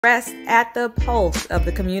Rest at the pulse of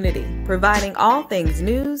the community, providing all things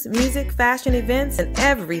news, music, fashion, events, and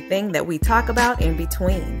everything that we talk about in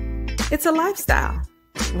between. It's a lifestyle.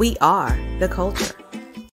 We are the culture.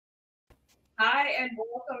 Hi, and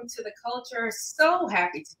welcome to the culture. So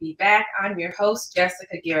happy to be back. I'm your host,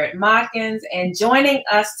 Jessica Garrett Modkins, and joining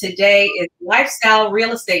us today is lifestyle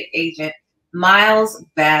real estate agent Miles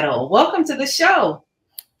Battle. Welcome to the show.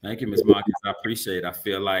 Thank you, Ms. Modkins. I appreciate it. I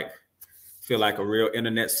feel like a real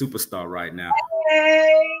internet superstar right now.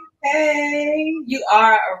 Hey, you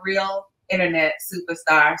are a real internet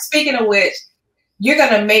superstar. Speaking of which, you're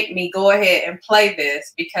gonna make me go ahead and play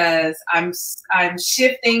this because I'm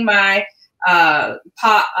shifting my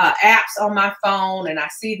apps on my phone, and I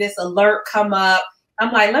see this alert come up.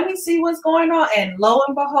 I'm like, let me see what's going on, and lo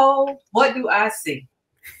and behold, what do I see?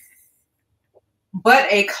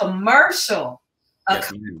 But a commercial.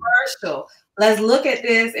 Yes, commercial. Let's look at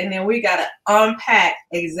this, and then we got to unpack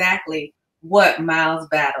exactly what Miles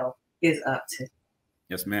Battle is up to.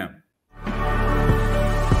 Yes, ma'am.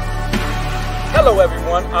 Hello,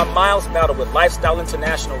 everyone. I'm Miles Battle with Lifestyle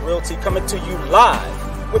International Realty, coming to you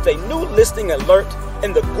live with a new listing alert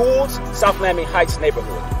in the Goulds, South Miami Heights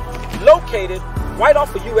neighborhood. Located right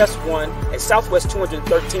off of US 1 and Southwest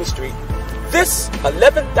 213th Street, this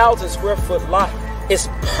 11,000 square foot lot is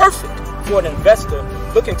perfect for an investor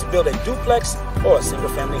looking to build a duplex or a single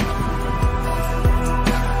family home.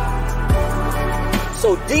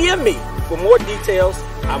 So DM me for more details.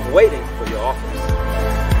 I'm waiting for your offers.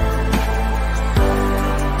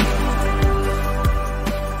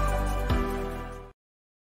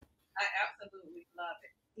 I absolutely love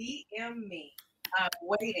it. DM me. I'm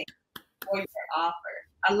waiting for your offer.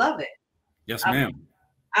 I love it. Yes, ma'am.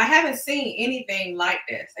 I haven't seen anything like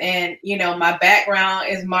this. And, you know, my background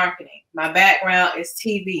is marketing. My background is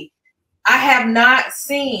TV. I have not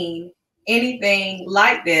seen anything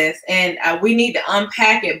like this, and we need to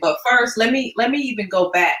unpack it. But first, let me even go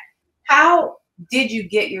back. How did you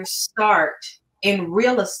get your start in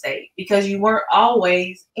real estate? Because you weren't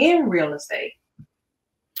always in real estate.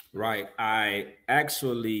 Right. I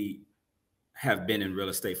actually have been in real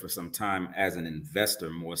estate for some time as an investor,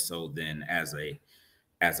 more so than as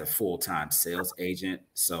a full-time sales agent.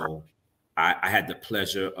 So I had the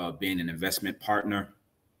pleasure of being an investment partner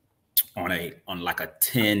on like a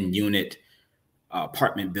 10-unit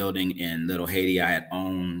apartment building in Little Haiti. I had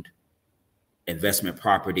owned investment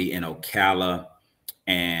property in Ocala.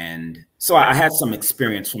 And so I had some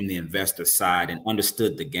experience from the investor side and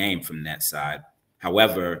understood the game from that side.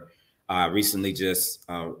 However, I recently just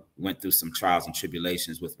went through some trials and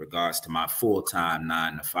tribulations with regards to my full-time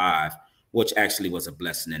 9-to-5, which actually was a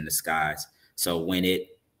blessing in disguise. So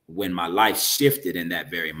when my life shifted in that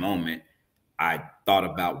very moment, I thought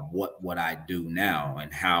about what would I do now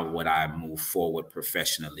and how would I move forward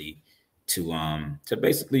professionally to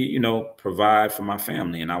basically, you know, provide for my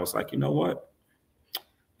family. And I was like, you know what? I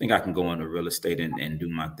think I can go into real estate and do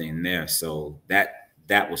my thing there. So that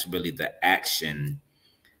was really the action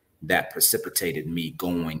that precipitated me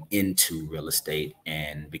going into real estate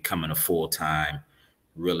and becoming a full-time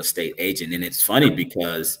real estate agent. And it's funny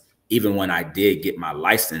because even when I did get my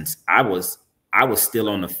license, I was still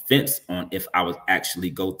on the fence on if I would actually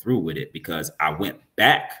go through with it, because I went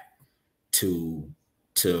back to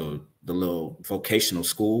the little vocational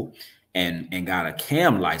school and got a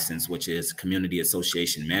CAM license, which is Community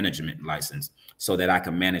Association Management license, so that I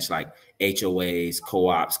can manage like HOAs,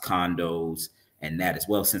 co-ops, condos, and that as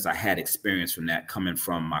well, since I had experience from that coming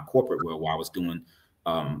from my corporate world, where I was doing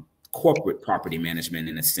corporate property management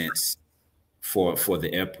in a sense for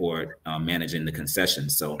the airport, managing the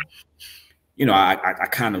concessions. So, you know, I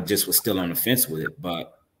kind of just was still on the fence with it,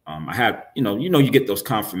 but I had, you get those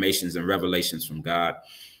confirmations and revelations from God.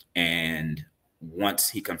 And once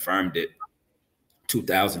he confirmed it,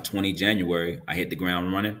 2020 January, I hit the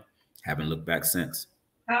ground running, haven't looked back since.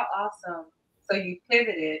 How awesome. So you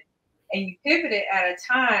pivoted, and you pivoted at a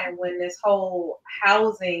time when this whole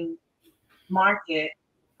housing market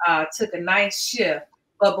took a nice shift.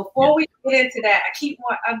 But before we get into that,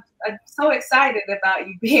 I'm so excited about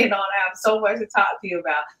you being on. I have so much to talk to you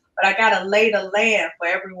about, but I got to lay the land for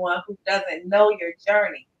everyone who doesn't know your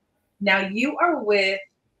journey. Now, you are with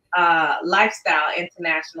Lifestyle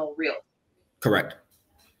International Realty. Correct.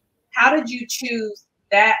 How did you choose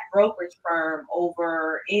that brokerage firm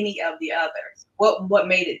over any of the others? What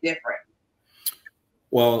made it different?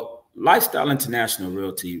 Well, Lifestyle International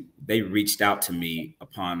Realty, they reached out to me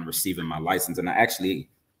upon receiving my license, and I actually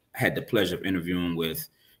had the pleasure of interviewing with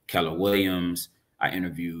Keller Williams. I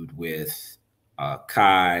interviewed with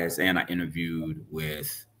Kai's, and I interviewed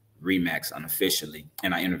with Remax unofficially,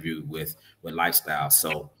 and I interviewed with Lifestyle.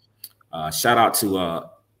 So shout out to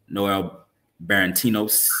Noel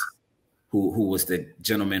Barantinos, who was the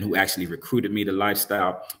gentleman who actually recruited me to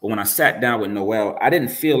Lifestyle. But when I sat down with Noel, I didn't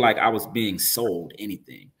feel like I was being sold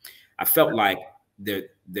anything. I felt like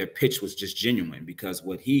their pitch was just genuine, because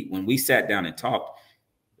when we sat down and talked,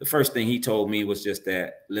 the first thing he told me was just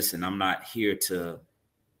that, listen, I'm not here to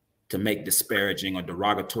make disparaging or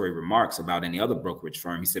derogatory remarks about any other brokerage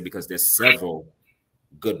firm. He said, because there's several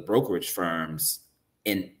good brokerage firms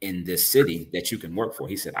in this city that you can work for.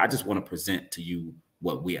 He said, I just want to present to you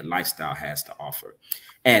what we at Lifestyle has to offer.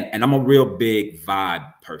 And I'm a real big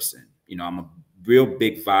vibe person. You know, I'm a real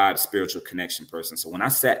big vibe, spiritual connection person. So when I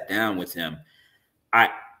sat down with him, I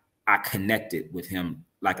connected with him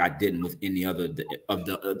like I didn't with any other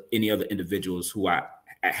individuals who I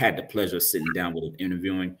had the pleasure of sitting down with and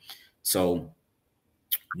interviewing. So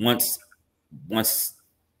once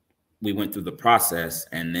we went through the process,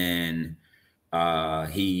 and then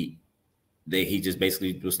he just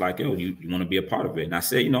basically was like, "Yo, you want to be a part of it?" And I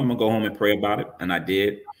said, "You know, I'm gonna go home and pray about it," and I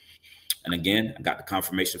did. And again, I got the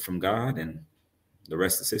confirmation from God, and the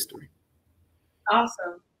rest is history.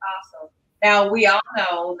 Awesome. Now, we all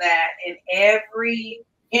know that in every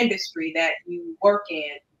industry that you work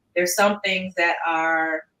in, there's some things that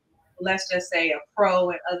are, let's just say, a pro,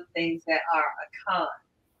 and other things that are a con.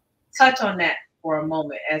 Touch on that for a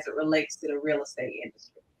moment as it relates to the real estate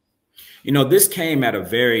industry. You know, this came at a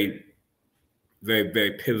very, very,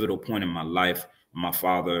 very pivotal point in my life. My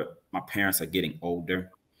parents are getting older,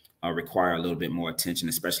 require a little bit more attention,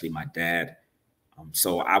 especially my dad.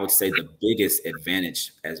 So I would say the biggest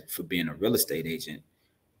advantage for being a real estate agent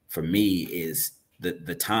for me is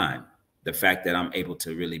the time, the fact that I'm able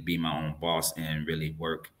to really be my own boss and really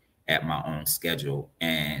work at my own schedule.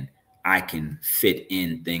 And I can fit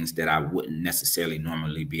in things that I wouldn't necessarily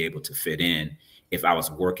normally be able to fit in if I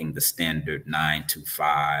was working the standard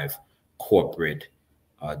 9-to-5 corporate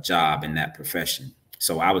job in that profession.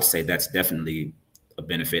 So I would say that's definitely a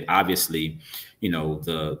benefit. Obviously, you know,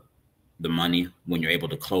 the money, when you're able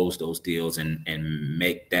to close those deals and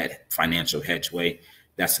make that financial headway,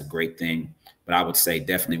 that's a great thing. But I would say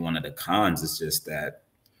definitely one of the cons is just that,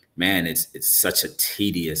 man, it's such a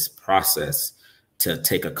tedious process to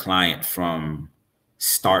take a client from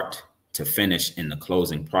start to finish in the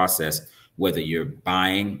closing process, whether you're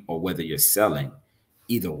buying or whether you're selling.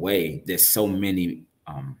 Either way, there's so many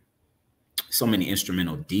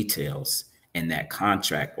instrumental details in that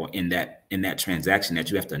contract or in that transaction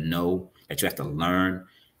that you have to know, that you have to learn.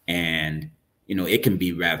 And, you know, it can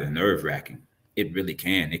be rather nerve-wracking. It really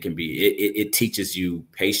can. It can be, it teaches you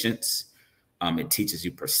patience. It teaches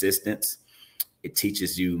you persistence. It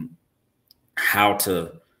teaches you how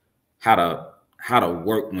to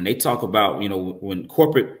work. When they talk about, you know, when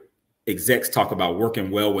corporate execs talk about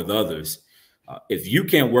working well with others, if you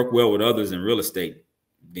can't work well with others in real estate,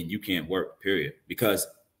 then you can't work, period. Because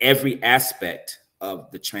every aspect of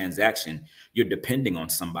the transaction, you're depending on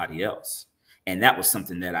somebody else. And that was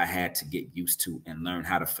something that I had to get used to and learn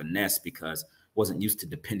how to finesse, because I wasn't used to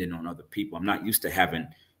depending on other people. I'm not used to having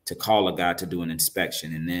to call a guy to do an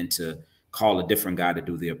inspection, and then to call a different guy to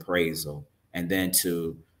do the appraisal, and then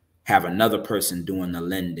to have another person doing the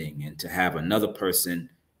lending, and to have another person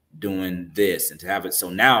doing this, and to have it. So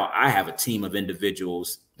now I have a team of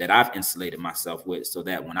individuals that I've insulated myself with, so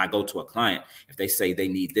that when I go to a client, if they say they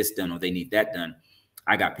need this done or they need that done,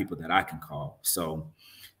 I got people that I can call. So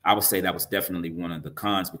I would say that was definitely one of the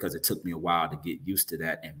cons, because it took me a while to get used to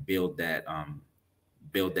that and build that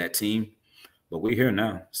team. But we're here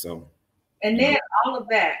now. So, and then all of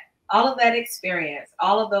that experience,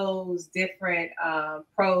 all of those different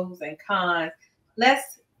pros and cons,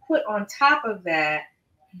 let's put on top of that,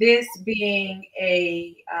 this being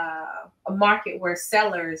a market where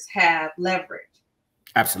sellers have leverage.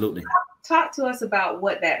 Absolutely. Talk to us about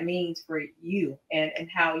what that means for you and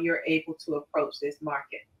how you're able to approach this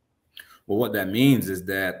market. Well, what that means is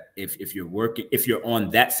that if you're on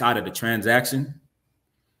that side of the transaction,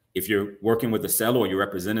 if you're working with a seller or you're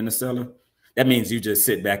representing a seller, that means you just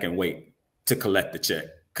sit back and wait to collect the check,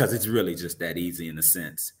 because it's really just that easy in a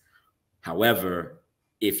sense. However,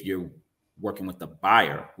 if you're working with the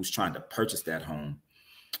buyer who's trying to purchase that home,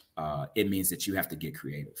 it means that you have to get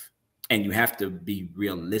creative, and you have to be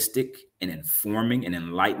realistic in informing and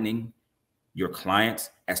enlightening your clients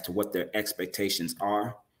as to what their expectations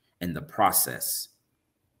are and the process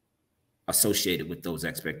associated with those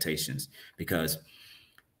expectations. Because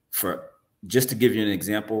just to give you an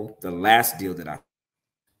example, the last deal that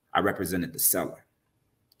I represented the seller.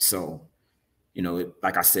 So, you know,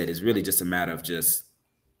 like I said, it's really just a matter of just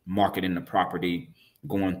marketing the property,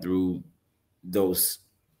 going through those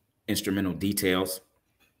instrumental details,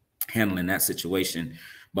 handling that situation.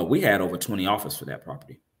 But we had over 20 offers for that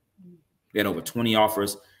property. We had over 20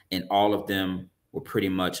 offers, and all of them were pretty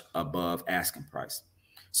much above asking price.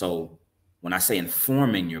 So when I say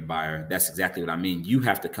informing your buyer, that's exactly what I mean. You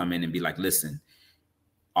have to come in and be like, listen,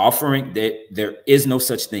 offering that there is no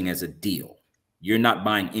such thing as a deal. You're not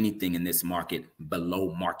buying anything in this market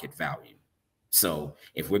below market value. So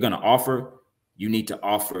if we're going to offer, you need to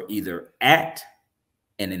offer either at,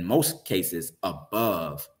 and in most cases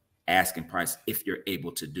above asking price if you're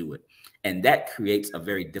able to do it. And that creates a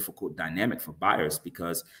very difficult dynamic for buyers,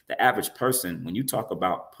 because the average person, when you talk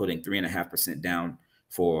about putting 3.5% down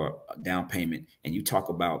for a down payment, and you talk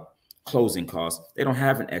about closing costs, they don't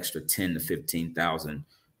have an extra 10 to 15,000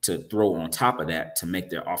 to throw on top of that to make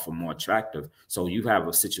their offer more attractive. So you have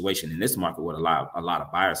a situation in this market where a lot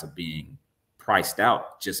of buyers are being priced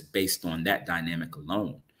out just based on that dynamic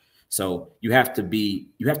alone. So you have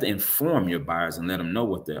to inform your buyers and let them know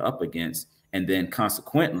what they're up against. And then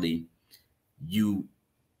consequently, you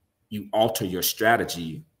alter your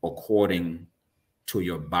strategy according to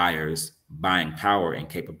your buyers' buying power and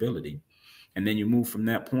capability. And then you move from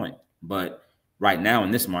that point. But right now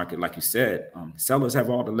in this market, like you said, sellers have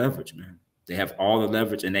all the leverage, man. They have all the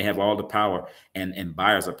leverage and they have all the power, and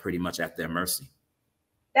buyers are pretty much at their mercy.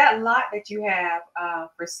 That lot that you have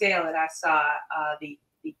for sale that I saw, the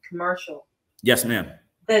commercial. Yes, ma'am.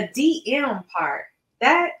 The DM part,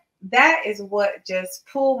 that is what just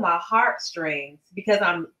pulled my heartstrings, because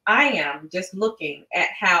I am just looking at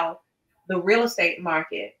how the real estate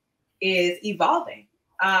market is evolving.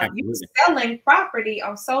 You're selling property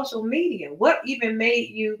on social media. What even made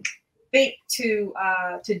you think to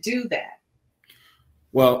do that?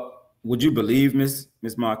 Well, would you believe, Ms.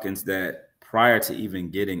 Modkins, that prior to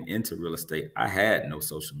even getting into real estate, I had no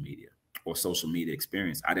social media or social media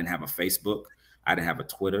experience. I didn't have a Facebook. I didn't have a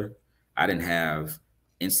Twitter. I didn't have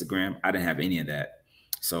Instagram. I didn't have any of that.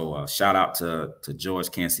 So shout out to George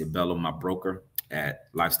Canciabello, my broker at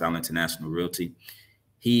Lifestyle International Realty.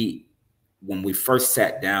 When we first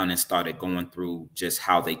sat down and started going through just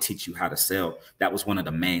how they teach you how to sell, that was one of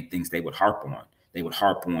the main things they would harp on. They would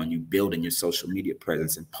harp on you building your social media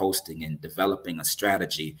presence and posting and developing a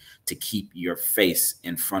strategy to keep your face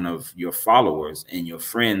in front of your followers and your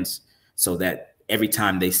friends, so that every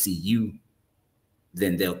time they see you,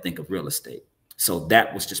 then they'll think of real estate. So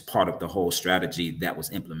that was just part of the whole strategy that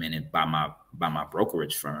was implemented by my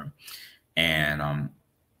brokerage firm. And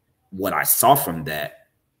what I saw from that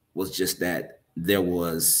was just that the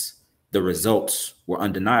results were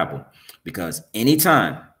undeniable, because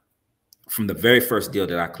anytime from the very first deal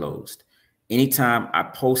that I closed, anytime I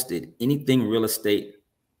posted anything real estate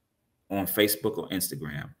on Facebook or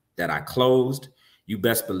Instagram that I closed, you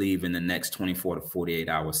best believe in the next 24 to 48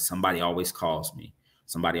 hours, somebody always calls me.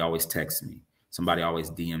 Somebody always texts me. Somebody always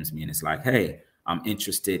DMs me. And it's like, hey, I'm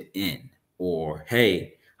interested in, or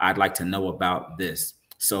hey, I'd like to know about this.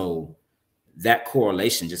 So that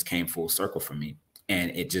correlation just came full circle for me.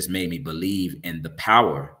 And it just made me believe in the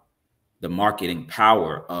power, the marketing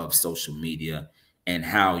power of social media, and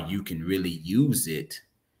how you can really use it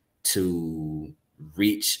to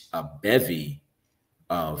reach a bevy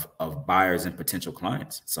of buyers and potential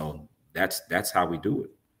clients. So that's how we do it.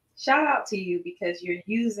 Shout out to you, because you're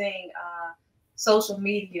using social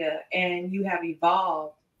media and you have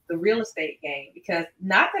evolved the real estate game. Because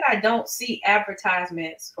not that I don't see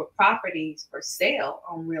advertisements for properties for sale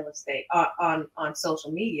on real estate on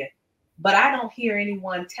social media, but I don't hear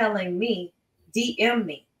anyone telling me, DM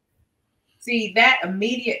me. See, that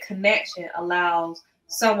immediate connection allows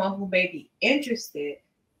someone who may be interested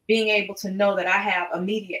being able to know that I have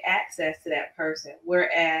immediate access to that person.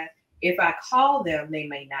 Whereas if I call them, they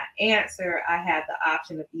may not answer. I have the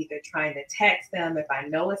option of either trying to text them if I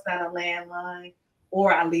know it's not a landline,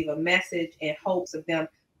 or I leave a message in hopes of them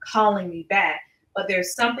calling me back. But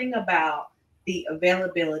there's something about the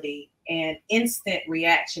availability and instant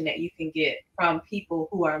reaction that you can get from people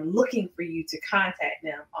who are looking for you to contact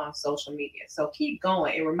them on social media. So keep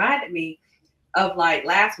going. It reminded me of, like,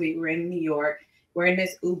 last week, we're in New York, we're in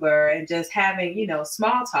this Uber and just having,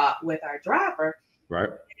 small talk with our driver. Right.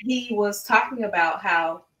 He was talking about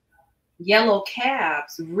how yellow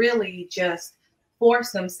cabs really just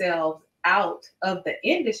force themselves out of the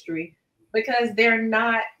industry because they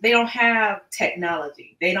don't have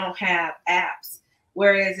technology. They don't have apps.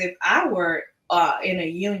 Whereas if I were in a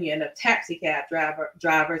union of taxi cab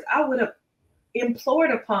drivers, I would have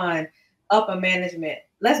implored upon upper management,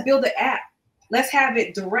 let's build an app. Let's have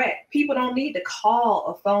it direct. People don't need to call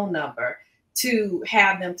a phone number to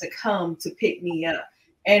have them to come to pick me up.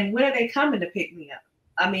 And when are they coming to pick me up?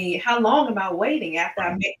 I mean, how long am I waiting after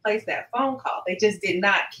I place that phone call? They just did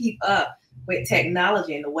not keep up with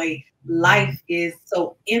technology and the way life is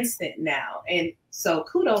so instant now. And so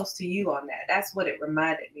kudos to you on that. That's what it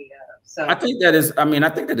reminded me of. So I think that is, I mean, I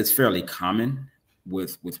think that it's fairly common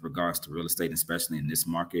with regards to real estate, especially in this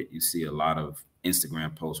market. You see a lot of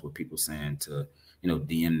Instagram posts where people saying to, you know,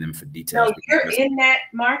 DM them for details. So you're in that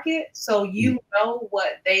market, so you know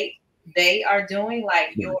what they are doing,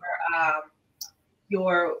 like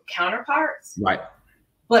your counterparts. Right.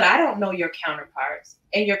 But I don't know your counterparts,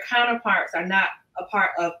 and your counterparts are not a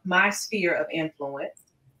part of my sphere of influence.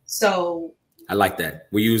 So I like that.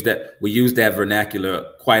 We use that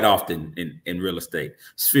vernacular quite often in real estate.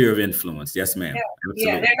 Sphere of influence. Yes, ma'am.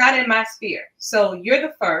 Yeah, they're not in my sphere. So you're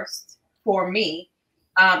the first for me.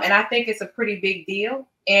 And I think it's a pretty big deal.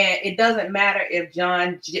 And it doesn't matter if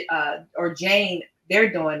John or Jane,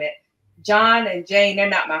 they're doing it. John and Jane, they're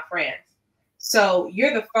not my friends. So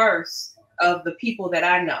you're the first of the people that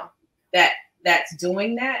I know that's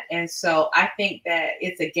doing that. And so I think that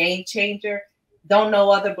it's a game changer. Don't know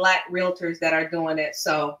other Black realtors that are doing it.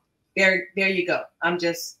 So there you go. I'm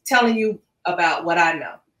just telling you about what I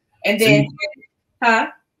know. And then,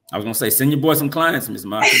 I was going to say, send your boy some clients, Ms.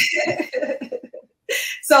 Modkins.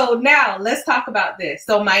 So now let's talk about this.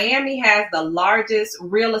 So Miami has the largest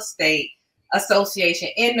real estate association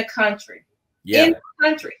in the country. Yeah. In the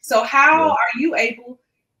country. So how are you able,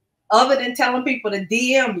 other than telling people to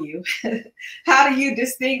DM you, how do you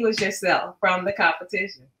distinguish yourself from the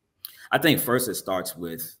competition? I think first it starts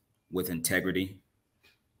with integrity,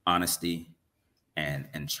 honesty,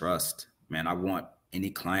 and trust. Man, I want any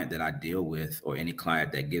client that I deal with, or any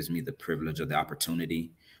client that gives me the privilege or the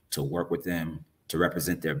opportunity to work with them, to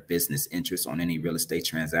represent their business interests on any real estate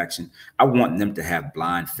transaction, I want them to have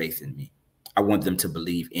blind faith in me. I want them to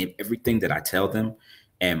believe in everything that I tell them.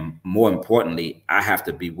 And more importantly, I have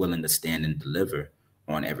to be willing to stand and deliver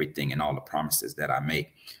on everything and all the promises that I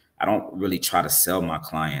make. I don't really try to sell my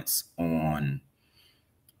clients on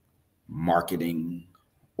marketing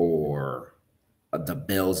or the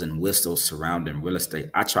bells and whistles surrounding real estate.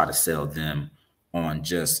 I try to sell them on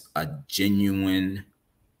just a genuine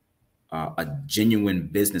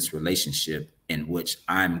business relationship in which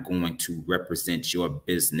I'm going to represent your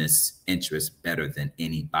business interests better than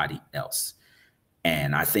anybody else.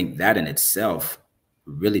 And I think that in itself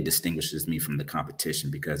really distinguishes me from the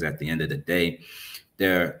competition, because at the end of the day,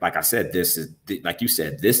 like I said, this is, like you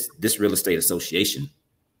said, this real estate association,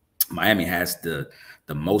 Miami has the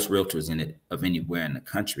most realtors in it of anywhere in the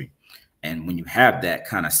country. And when you have that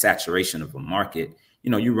kind of saturation of a market,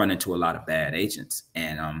 you know, you run into a lot of bad agents.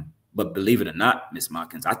 And but believe it or not, Ms.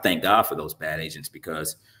 Modkins, I thank God for those bad agents,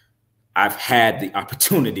 because I've had the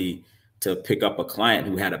opportunity to pick up a client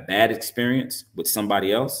who had a bad experience with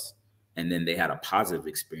somebody else, and then they had a positive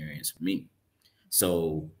experience with me.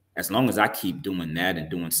 So as long as I keep doing that and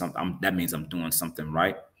doing something, that means I'm doing something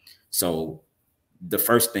right. So the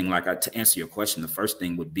first thing, to answer your question, the first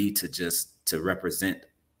thing would be to represent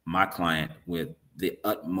my client with the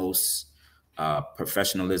utmost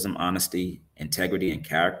professionalism, honesty, integrity, and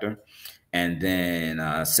character. And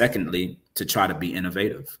then secondly, to try to be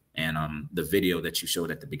innovative. And the video that you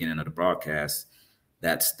showed at the beginning of the broadcast,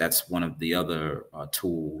 that's one of the other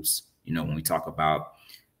tools, you know, when we talk about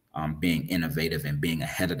being innovative and being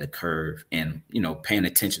ahead of the curve, and, you know, paying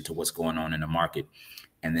attention to what's going on in the market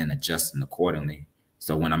and then adjusting accordingly.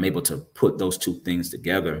 So when I'm able to put those two things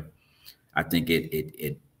together, I think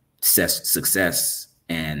it sets success,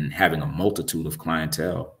 and having a multitude of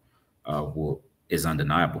clientele is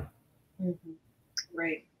undeniable. Mm-hmm.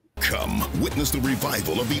 Great. Come witness the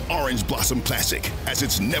revival of the Orange Blossom Classic as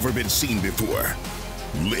it's never been seen before.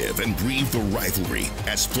 Live and breathe the rivalry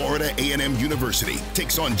as Florida A&M University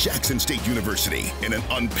takes on Jackson State University in an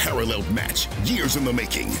unparalleled match, years in the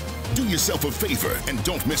making. Do yourself a favor and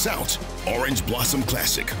don't miss out. Orange Blossom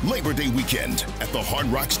Classic, Labor Day weekend at the Hard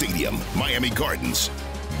Rock Stadium, Miami Gardens.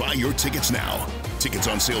 Buy your tickets now. Tickets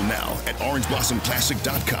on sale now at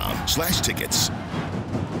orangeblossomclassic.com/tickets.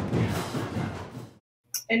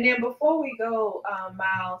 And then before we go,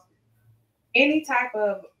 Miles, any type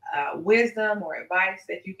of wisdom or advice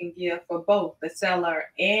that you can give for both the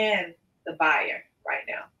seller and the buyer right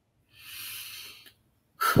now?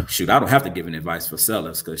 Shoot, I don't have to give an advice for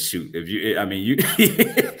sellers, because shoot, if you, I mean,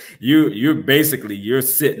 you're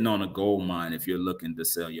sitting on a gold mine if you're looking to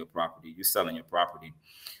sell your property. You're selling your property,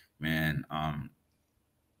 man.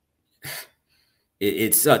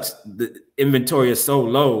 It's such, the inventory is so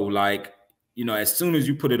low. Like, you know, as soon as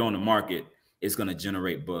you put it on the market, it's going to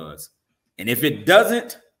generate buzz. And if it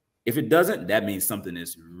doesn't, that means something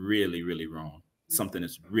is really, really wrong. Something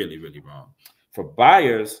is really, really wrong. For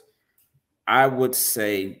buyers, I would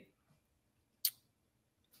say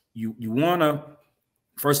you want to,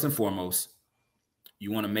 first and foremost,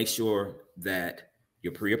 you want to make sure that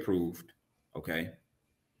you're pre-approved. Okay.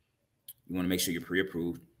 You want to make sure you're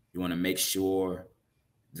pre-approved. You want to make sure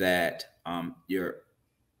that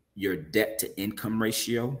your debt to income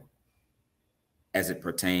ratio, as it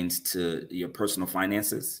pertains to your personal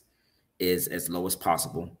finances, is as low as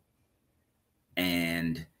possible.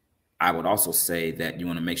 And I would also say that you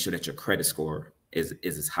want to make sure that your credit score is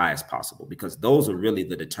as high as possible, because those are really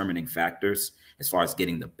the determining factors as far as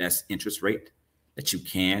getting the best interest rate that you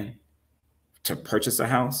can to purchase a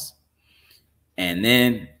house. And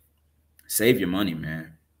then save your money,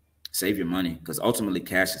 man. Save your money, because ultimately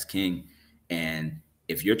cash is king. And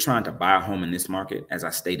if you're trying to buy a home in this market, as I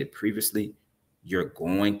stated previously, you're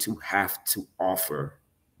going to have to offer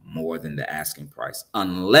more than the asking price,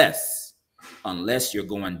 unless you're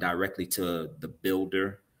going directly to the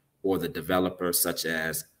builder or the developer, such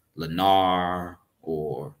as Lennar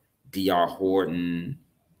or DR Horton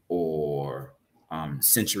or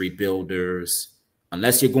Century Builders.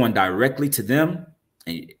 Unless you're going directly to them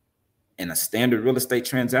and in a standard real estate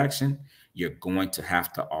transaction, you're going to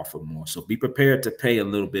have to offer more. So be prepared to pay a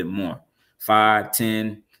little bit more, 5,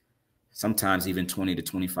 10, sometimes even 20 to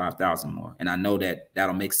 25,000 more. And I know that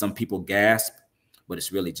that'll make some people gasp, but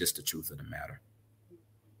it's really just the truth of the matter.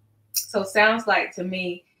 So sounds like to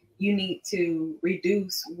me, you need to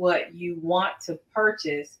reduce what you want to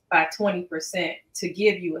purchase by 20% to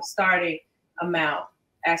give you a starting amount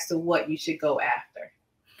as to what you should go after.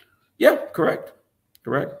 Yeah, correct.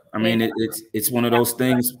 I mean, it's one of those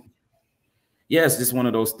things. Yeah, it's just one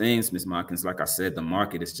of those things, Ms. Modkins. Like I said, the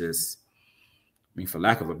market is just, I mean, for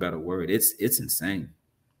lack of a better word, it's insane.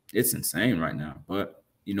 It's insane right now. But,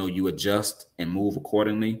 you know, you adjust and move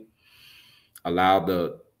accordingly. Allow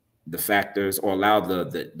the factors, or allow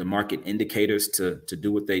the market indicators to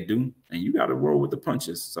do what they do, and you got to roll with the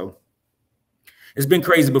punches. So it's been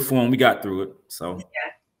crazy before, and we got through it. So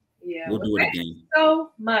yeah, we'll do it again.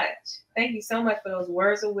 So much. Thank you so much for those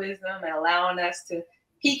words of wisdom and allowing us to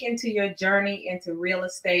peek into your journey into real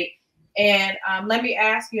estate. And let me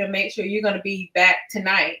ask you and make sure you're going to be back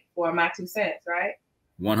tonight for my 2 cents, right?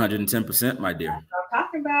 110%, my dear. That's what I'm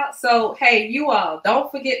talking about. So, hey, you all,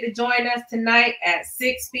 don't forget to join us tonight at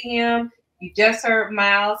 6 p.m. You just heard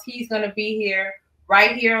Miles. He's going to be here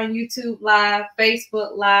right here on YouTube Live,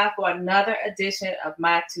 Facebook Live for another edition of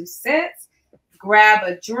My 2 Cents. Grab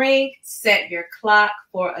a drink, set your clock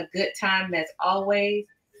for a good time as always.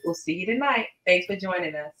 We'll see you tonight. Thanks for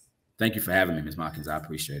joining us. Thank you for having me, Ms. Modkins. I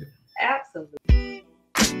appreciate it. Absolutely.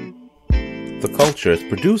 The Culture is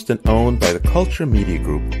produced and owned by the Culture Media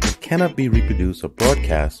Group and cannot be reproduced or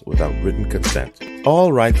broadcast without written consent.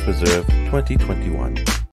 All rights reserved 2021.